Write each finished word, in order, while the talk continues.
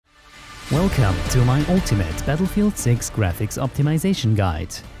Welcome to my ultimate Battlefield 6 graphics optimization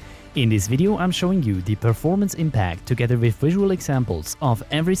guide. In this video I'm showing you the performance impact together with visual examples of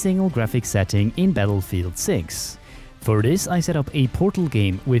every single graphics setting in Battlefield 6. For this I set up a Portal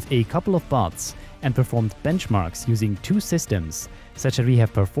game with a couple of bots and performed benchmarks using two systems, such that we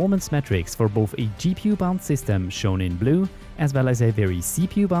have performance metrics for both a GPU-bound system shown in blue as well as a very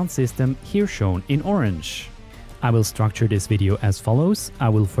CPU-bound system here shown in orange. I will structure this video as follows. I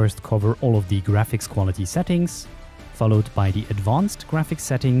will first cover all of the graphics quality settings, followed by the advanced graphics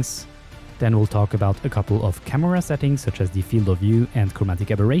settings. Then we'll talk about a couple of camera settings such as the field of view and chromatic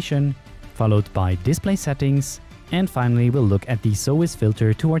aberration, followed by display settings, and finally we'll look at the SOVIS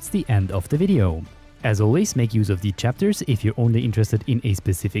filter towards the end of the video. As always, make use of the chapters if you're only interested in a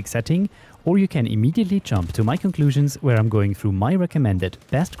specific setting, or you can immediately jump to my conclusions where I'm going through my recommended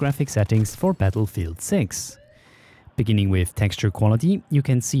best graphics settings for Battlefield 6. Beginning with texture quality, you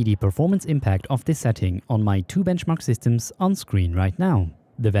can see the performance impact of this setting on my two benchmark systems on screen right now.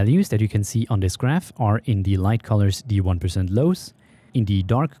 The values that you can see on this graph are in the light colors the 1% lows, in the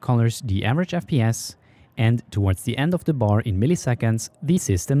dark colors the average FPS, and towards the end of the bar in milliseconds the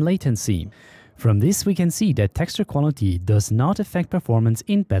system latency. From this we can see that texture quality does not affect performance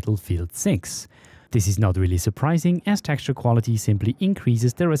in Battlefield 6. This is not really surprising, as texture quality simply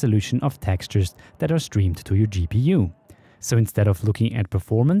increases the resolution of textures that are streamed to your GPU. So instead of looking at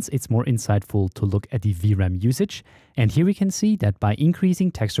performance, it's more insightful to look at the VRAM usage, and here we can see that by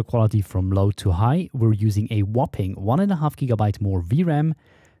increasing texture quality from low to high, we're using a whopping 1.5 GB more VRAM,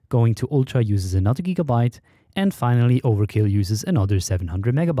 going to Ultra uses another gigabyte, and finally Overkill uses another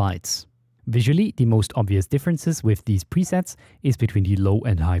 700 MB. Visually, the most obvious differences with these presets is between the low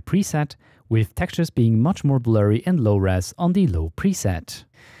and high preset, with textures being much more blurry and low-res on the low preset.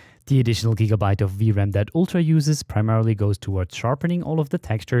 The additional gigabyte of VRAM that Ultra uses primarily goes towards sharpening all of the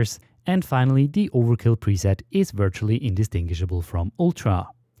textures, and finally the Overkill preset is virtually indistinguishable from Ultra.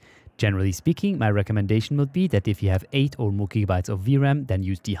 Generally speaking, my recommendation would be that if you have 8 or more gigabytes of VRAM, then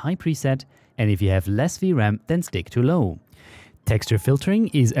use the high preset, and if you have less VRAM, then stick to low. Texture filtering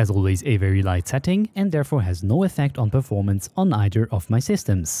is as always a very light setting and therefore has no effect on performance on either of my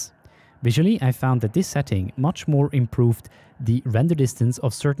systems. Visually, I found that this setting much more improved the render distance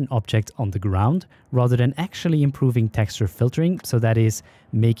of certain objects on the ground rather than actually improving texture filtering, so that is,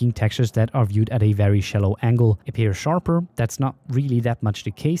 making textures that are viewed at a very shallow angle appear sharper. That's not really that much the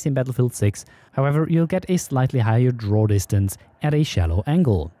case in Battlefield 6, however you'll get a slightly higher draw distance at a shallow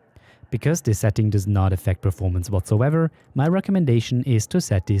angle. Because this setting does not affect performance whatsoever, my recommendation is to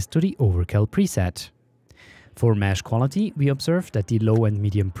set this to the Overkill preset. For mesh quality, we observe that the low and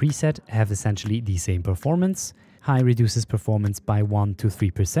medium preset have essentially the same performance. High reduces performance by 1 to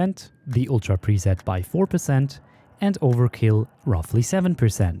 3%, the Ultra preset by 4%, and Overkill roughly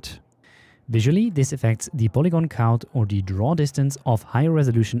 7%. Visually, this affects the polygon count or the draw distance of higher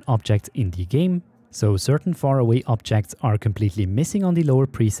resolution objects in the game. So certain faraway objects are completely missing on the lower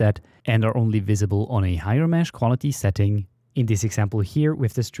preset and are only visible on a higher mesh quality setting. In this example here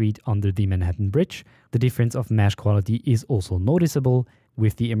with the street under the Manhattan Bridge, the difference of mesh quality is also noticeable,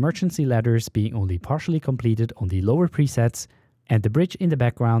 with the emergency ladders being only partially completed on the lower presets and the bridge in the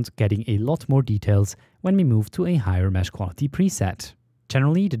background getting a lot more details when we move to a higher mesh quality preset.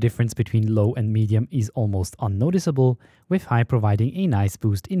 Generally, the difference between low and medium is almost unnoticeable, with high providing a nice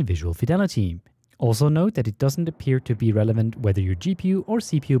boost in visual fidelity. Also note that it doesn't appear to be relevant whether you're GPU or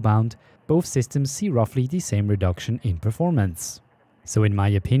CPU bound, both systems see roughly the same reduction in performance. So in my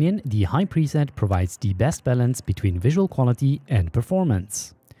opinion, the high preset provides the best balance between visual quality and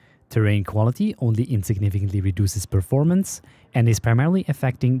performance. Terrain quality only insignificantly reduces performance and is primarily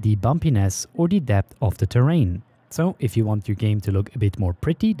affecting the bumpiness or the depth of the terrain. So if you want your game to look a bit more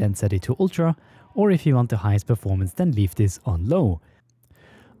pretty, then set it to Ultra, or if you want the highest performance, then leave this on low.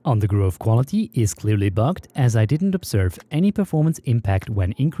 Undergrowth quality is clearly bugged, as I didn't observe any performance impact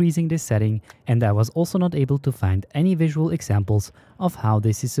when increasing this setting, and I was also not able to find any visual examples of how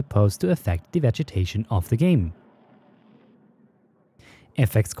this is supposed to affect the vegetation of the game.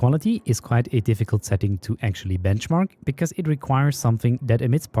 FX quality is quite a difficult setting to actually benchmark because it requires something that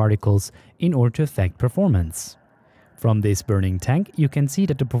emits particles in order to affect performance. From this burning tank, you can see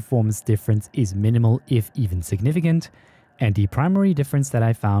that the performance difference is minimal, if even significant. And the primary difference that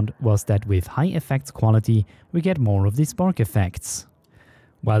I found was that with high effects quality, we get more of the spark effects.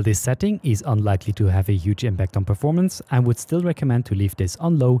 While this setting is unlikely to have a huge impact on performance, I would still recommend to leave this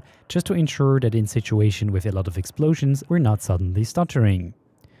on low just to ensure that in situation with a lot of explosions, we're not suddenly stuttering.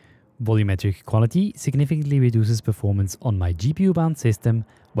 Volumetric quality significantly reduces performance on my GPU-bound system,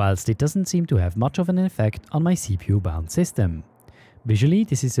 whilst it doesn't seem to have much of an effect on my CPU-bound system. Visually,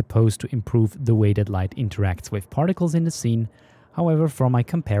 this is supposed to improve the way that light interacts with particles in the scene. However, from my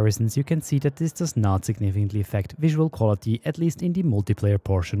comparisons, you can see that this does not significantly affect visual quality, at least in the multiplayer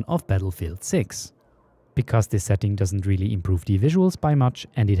portion of Battlefield 6. Because this setting doesn't really improve the visuals by much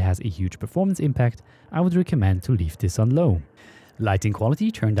and it has a huge performance impact, I would recommend to leave this on low. Lighting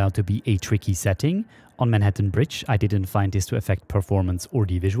quality turned out to be a tricky setting. On Manhattan Bridge, I didn't find this to affect performance or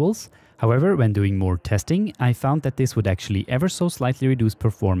the visuals. However, when doing more testing, I found that this would actually ever so slightly reduce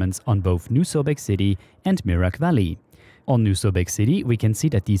performance on both New Sobek City and Mirak Valley. On New Sobek City, we can see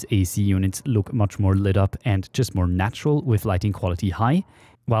that these AC units look much more lit up and just more natural with lighting quality high.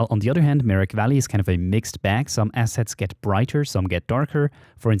 While on the other hand, Mirak Valley is kind of a mixed bag. Some assets get brighter, some get darker.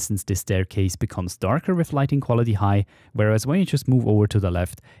 For instance, this staircase becomes darker with lighting quality high, whereas when you just move over to the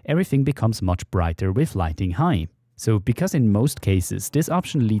left, everything becomes much brighter with lighting high. So because in most cases this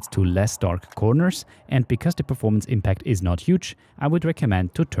option leads to less dark corners, and because the performance impact is not huge, I would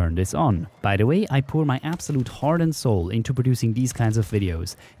recommend to turn this on. By the way, I pour my absolute heart and soul into producing these kinds of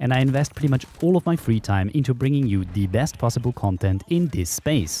videos, and I invest pretty much all of my free time into bringing you the best possible content in this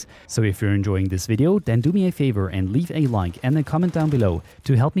space. So if you're enjoying this video, then do me a favor and leave a like and a comment down below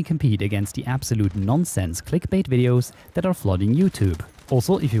to help me compete against the absolute nonsense clickbait videos that are flooding YouTube.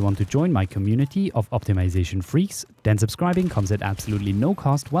 Also, if you want to join my community of optimization freaks, then subscribing comes at absolutely no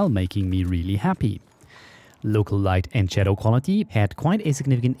cost while making me really happy. Local light and shadow quality had quite a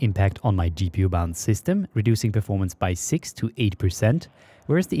significant impact on my GPU-bound system, reducing performance by 6 to 8%,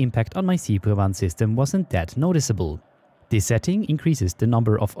 whereas the impact on my CPU-bound system wasn't that noticeable. This setting increases the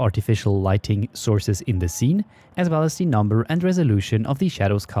number of artificial lighting sources in the scene, as well as the number and resolution of the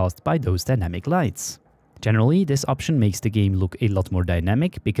shadows cast by those dynamic lights. Generally, this option makes the game look a lot more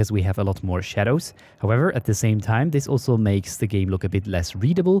dynamic because we have a lot more shadows. However, at the same time, this also makes the game look a bit less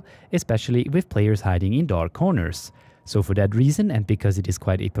readable, especially with players hiding in dark corners. So for that reason, and because it is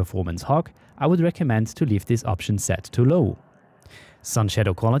quite a performance hog, I would recommend to leave this option set to low. Sun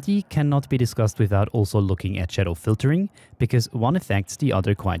shadow quality cannot be discussed without also looking at shadow filtering, because one affects the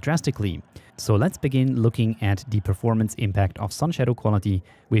other quite drastically. So let's begin looking at the performance impact of sun shadow quality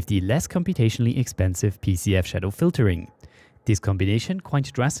with the less computationally expensive PCF shadow filtering. This combination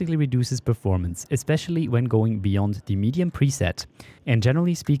quite drastically reduces performance, especially when going beyond the medium preset. And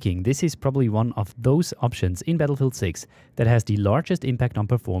generally speaking, this is probably one of those options in Battlefield 6 that has the largest impact on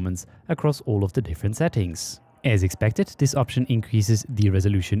performance across all of the different settings. As expected, this option increases the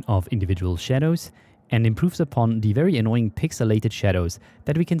resolution of individual shadows and improves upon the very annoying pixelated shadows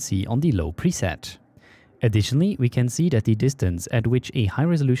that we can see on the low preset. Additionally, we can see that the distance at which a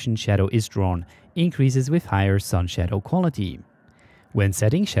high-resolution shadow is drawn increases with higher sun shadow quality. When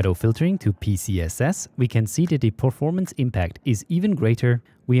setting shadow filtering to XESS, we can see that the performance impact is even greater.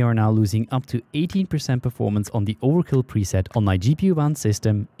 We are now losing up to 18% performance on the overkill preset on my GPU-bound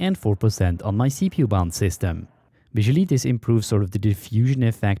system and 4% on my CPU-bound system. Visually, this improves sort of the diffusion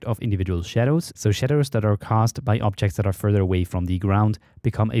effect of individual shadows, so shadows that are cast by objects that are further away from the ground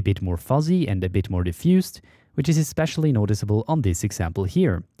become a bit more fuzzy and a bit more diffused, which is especially noticeable on this example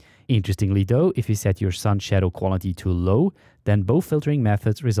here. Interestingly though, if you set your sun shadow quality to low, then both filtering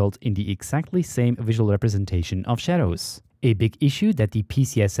methods result in the exactly same visual representation of shadows. A big issue that the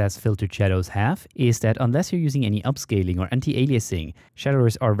XESS filtered shadows have is that unless you're using any upscaling or anti-aliasing,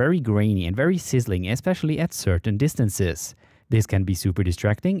 shadows are very grainy and very sizzling, especially at certain distances. This can be super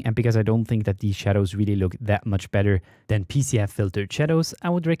distracting, and because I don't think that these shadows really look that much better than PCF filtered shadows,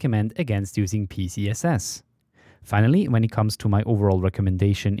 I would recommend against using XESS. Finally, when it comes to my overall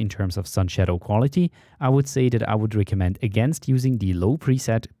recommendation in terms of sun shadow quality, I would say that I would recommend against using the low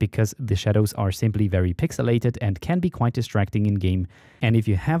preset because the shadows are simply very pixelated and can be quite distracting in game. And if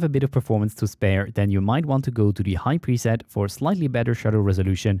you have a bit of performance to spare, then you might want to go to the high preset for slightly better shadow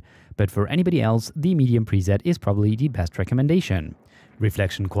resolution, but for anybody else, the medium preset is probably the best recommendation.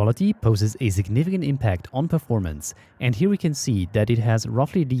 Reflection quality poses a significant impact on performance, and here we can see that it has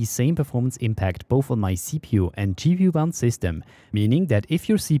roughly the same performance impact both on my CPU and GPU bound system, meaning that if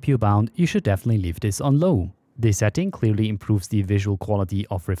you're CPU bound, you should definitely leave this on low. This setting clearly improves the visual quality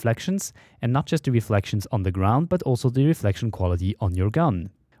of reflections, and not just the reflections on the ground, but also the reflection quality on your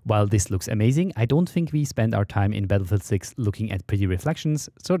gun. While this looks amazing, I don't think we spend our time in Battlefield 6 looking at pretty reflections,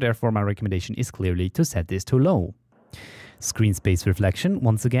 so therefore my recommendation is clearly to set this to low. Screen space reflection,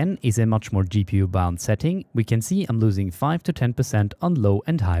 once again, is a much more GPU-bound setting. We can see I'm losing 5 to 10% on low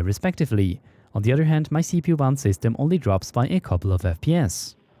and high respectively. On the other hand, my CPU-bound system only drops by a couple of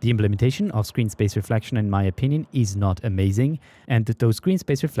FPS. The implementation of screen space reflection, in my opinion, is not amazing, and those screen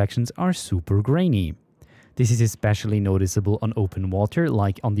space reflections are super grainy. This is especially noticeable on open water,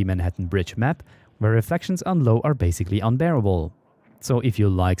 like on the Manhattan Bridge map, where reflections on low are basically unbearable. So if you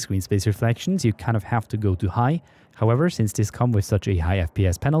like screen space reflections, you kind of have to go to high. However, since this comes with such a high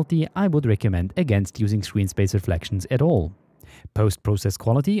FPS penalty, I would recommend against using screen space reflections at all. Post-process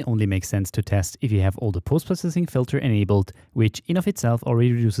quality only makes sense to test if you have all the post-processing filter enabled, which in of itself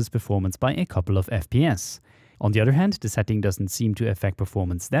already reduces performance by a couple of FPS. On the other hand, the setting doesn't seem to affect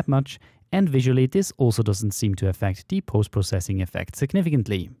performance that much, and visually this also doesn't seem to affect the post-processing effect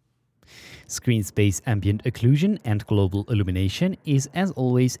significantly. Screen space ambient occlusion and global illumination is as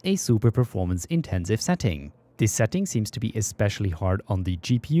always a super performance intensive setting. This setting seems to be especially hard on the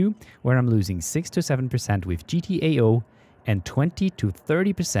GPU, where I'm losing 6 to 7% with GTAO and 20 to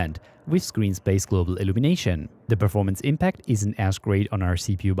 30% with screen space global illumination. The performance impact isn't as great on our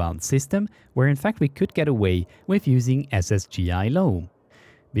CPU-bound system, where in fact we could get away with using SSGI low.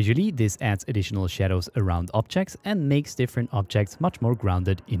 Visually, this adds additional shadows around objects and makes different objects much more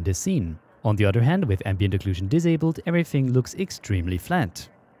grounded in the scene. On the other hand, with ambient occlusion disabled, everything looks extremely flat.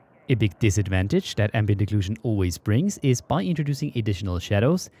 A big disadvantage that ambient occlusion always brings is by introducing additional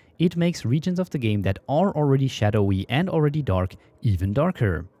shadows, it makes regions of the game that are already shadowy and already dark even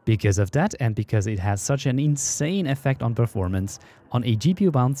darker. Because of that, and because it has such an insane effect on performance, on a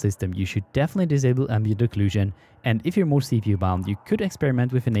GPU-bound system you should definitely disable ambient occlusion, and if you're more CPU-bound you could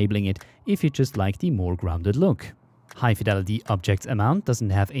experiment with enabling it if you just like the more grounded look. High fidelity objects amount doesn't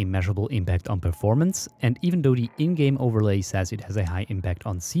have a measurable impact on performance, and even though the in-game overlay says it has a high impact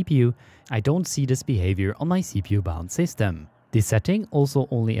on CPU, I don't see this behavior on my CPU-bound system. This setting also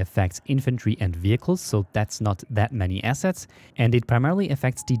only affects infantry and vehicles, so that's not that many assets, and it primarily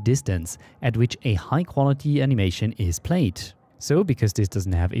affects the distance at which a high-quality animation is played. So, because this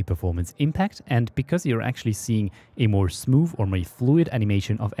doesn't have a performance impact, and because you're actually seeing a more smooth or more fluid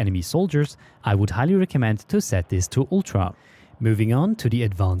animation of enemy soldiers, I would highly recommend to set this to Ultra. Moving on to the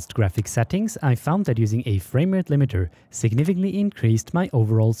advanced graphics settings, I found that using a frame rate limiter significantly increased my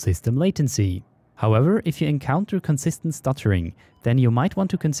overall system latency. However, if you encounter consistent stuttering, then you might want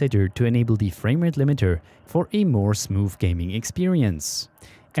to consider to enable the frame rate limiter for a more smooth gaming experience.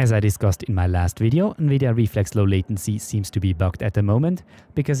 As I discussed in my last video, NVIDIA Reflex low latency seems to be bugged at the moment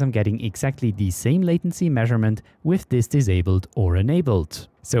because I'm getting exactly the same latency measurement with this disabled or enabled.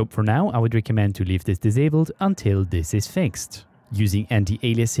 So for now, I would recommend to leave this disabled until this is fixed. Using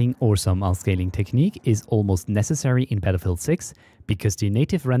anti-aliasing or some upscaling technique is almost necessary in Battlefield 6 because the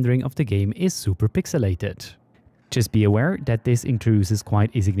native rendering of the game is super pixelated. Just be aware that this introduces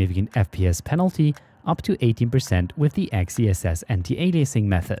quite a significant FPS penalty, up to 18% with the XESS anti-aliasing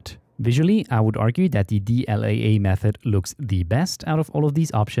method. Visually, I would argue that the DLAA method looks the best out of all of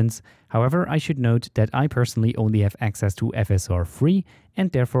these options. However, I should note that I personally only have access to FSR 3,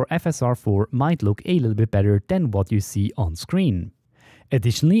 and therefore FSR 4 might look a little bit better than what you see on screen.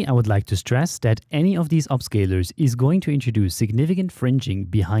 Additionally, I would like to stress that any of these upscalers is going to introduce significant fringing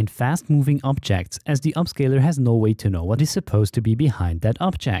behind fast-moving objects, as the upscaler has no way to know what is supposed to be behind that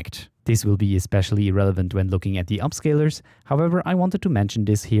object. This will be especially relevant when looking at the upscalers. However, I wanted to mention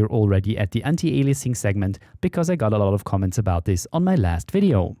this here already at the anti-aliasing segment because I got a lot of comments about this on my last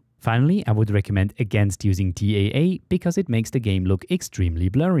video. Finally, I would recommend against using DAA because it makes the game look extremely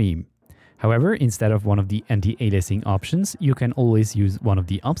blurry. However, instead of one of the anti-aliasing options, you can always use one of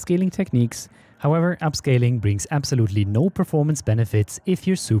the upscaling techniques. However, upscaling brings absolutely no performance benefits if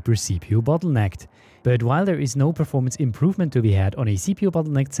you're super CPU bottlenecked. But while there is no performance improvement to be had on a CPU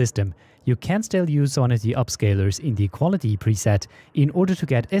bottlenecked system, you can still use one of the upscalers in the quality preset in order to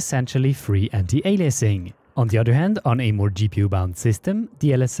get essentially free anti-aliasing. On the other hand, on a more GPU-bound system,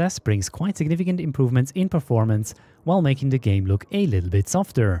 DLSS brings quite significant improvements in performance while making the game look a little bit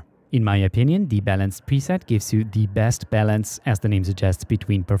softer. In my opinion, the balanced preset gives you the best balance, as the name suggests,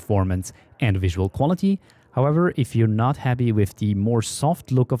 between performance and visual quality. However, if you're not happy with the more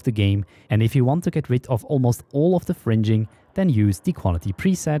soft look of the game, and if you want to get rid of almost all of the fringing, then use the quality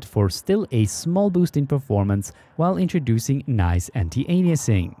preset for still a small boost in performance while introducing nice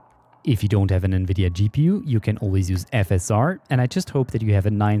anti-aliasing. If you don't have an NVIDIA GPU, you can always use FSR, and I just hope that you have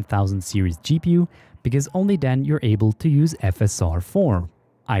a 9000 series GPU, because only then you're able to use FSR 4.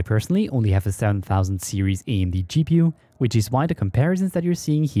 I personally only have a 7000 series AMD GPU, which is why the comparisons that you're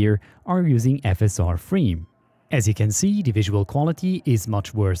seeing here are using FSR 3. As you can see, the visual quality is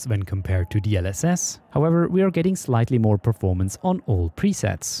much worse when compared to DLSS. However, we are getting slightly more performance on all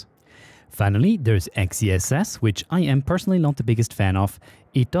presets. Finally, there's XESS, which I am personally not the biggest fan of.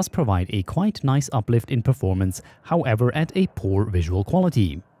 It does provide a quite nice uplift in performance, however at a poor visual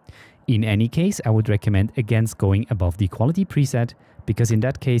quality. In any case, I would recommend against going above the quality preset, because in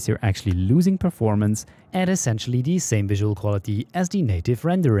that case you're actually losing performance at essentially the same visual quality as the native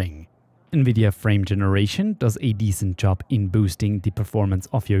rendering. NVIDIA frame generation does a decent job in boosting the performance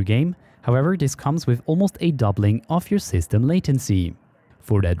of your game. However, this comes with almost a doubling of your system latency.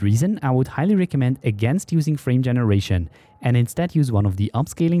 For that reason, I would highly recommend against using frame generation and instead use one of the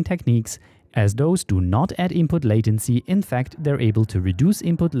upscaling techniques, as those do not add input latency. In fact, they're able to reduce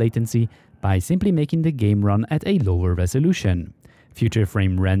input latency by simply making the game run at a lower resolution. Future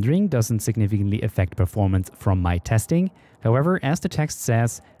frame rendering doesn't significantly affect performance from my testing. However, as the text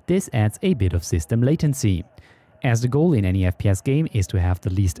says, this adds a bit of system latency. As the goal in any FPS game is to have the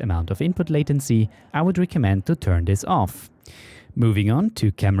least amount of input latency, I would recommend to turn this off. Moving on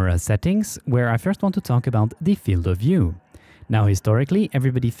to camera settings, where I first want to talk about the field of view. Now, historically,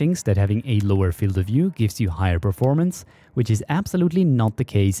 everybody thinks that having a lower field of view gives you higher performance, which is absolutely not the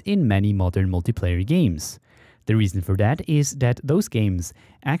case in many modern multiplayer games. The reason for that is that those games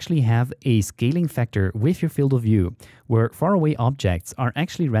actually have a scaling factor with your field of view, where faraway objects are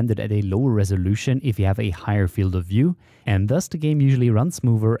actually rendered at a lower resolution if you have a higher field of view, and thus the game usually runs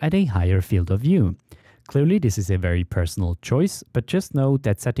smoother at a higher field of view. Clearly, this is a very personal choice, but just know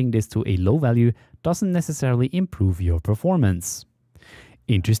that setting this to a low value doesn't necessarily improve your performance.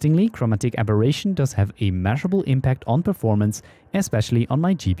 Interestingly, Chromatic Aberration does have a measurable impact on performance, especially on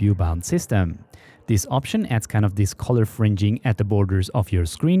my GPU-bound system. This option adds kind of this color fringing at the borders of your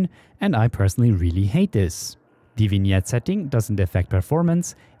screen, and I personally really hate this. The Vignette setting doesn't affect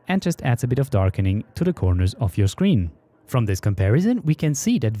performance and just adds a bit of darkening to the corners of your screen. From this comparison, we can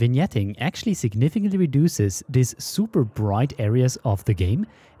see that vignetting actually significantly reduces these super bright areas of the game,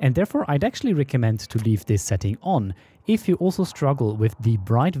 and therefore I'd actually recommend to leave this setting on if you also struggle with the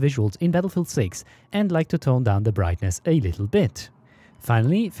bright visuals in Battlefield 6 and like to tone down the brightness a little bit.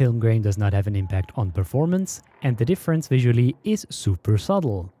 Finally, film grain does not have an impact on performance, and the difference visually is super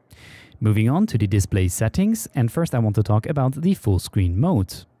subtle. Moving on to the display settings, and first I want to talk about the full screen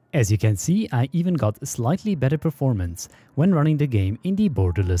mode. As you can see, I even got slightly better performance when running the game in the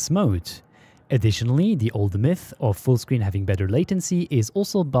borderless mode. Additionally, the old myth of full screen having better latency is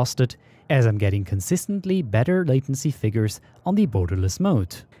also busted, as I'm getting consistently better latency figures on the borderless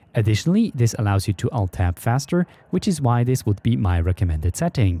mode. Additionally, this allows you to alt-tab faster, which is why this would be my recommended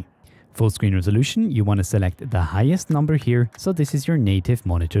setting. Full screen resolution, you want to select the highest number here, so this is your native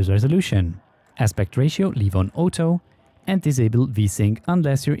monitor's resolution. Aspect ratio, leave on auto, and disable VSync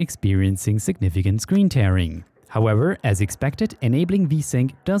unless you're experiencing significant screen tearing. However, as expected, enabling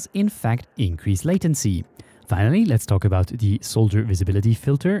VSync does in fact increase latency. Finally, let's talk about the soldier visibility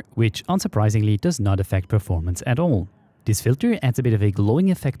filter, which unsurprisingly does not affect performance at all. This filter adds a bit of a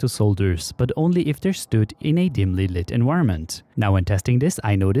glowing effect to soldiers, but only if they're stood in a dimly lit environment. Now, when testing this,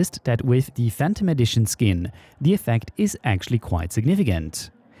 I noticed that with the Phantom Edition skin, the effect is actually quite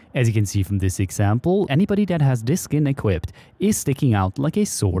significant. As you can see from this example, anybody that has this skin equipped is sticking out like a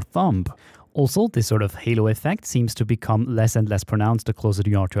sore thumb. Also, this sort of halo effect seems to become less and less pronounced the closer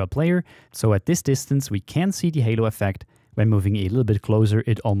you are to a player, so at this distance we can see the halo effect. When moving a little bit closer,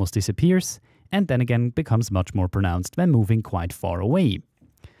 it almost disappears, and then again becomes much more pronounced when moving quite far away.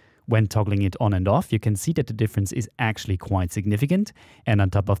 When toggling it on and off, you can see that the difference is actually quite significant, and on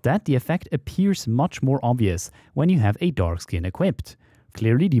top of that, the effect appears much more obvious when you have a dark skin equipped.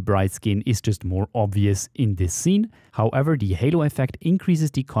 Clearly, the bright skin is just more obvious in this scene. However, the halo effect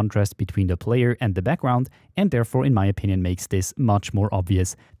increases the contrast between the player and the background, and therefore, in my opinion, makes this much more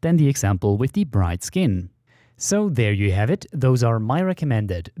obvious than the example with the bright skin. So there you have it. Those are my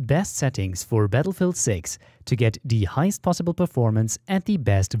recommended best settings for Battlefield 6 to get the highest possible performance and the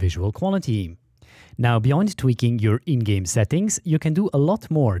best visual quality. Now, beyond tweaking your in-game settings, you can do a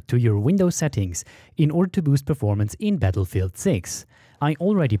lot more to your Windows settings in order to boost performance in Battlefield 6. I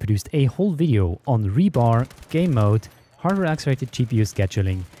already produced a whole video on rebar, game mode, hardware-accelerated GPU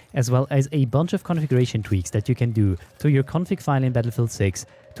scheduling, as well as a bunch of configuration tweaks that you can do to your config file in Battlefield 6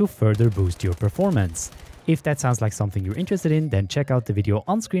 to further boost your performance. If that sounds like something you're interested in, then check out the video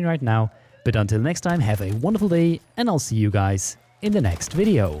on screen right now. But until next time, have a wonderful day, and I'll see you guys in the next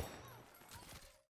video.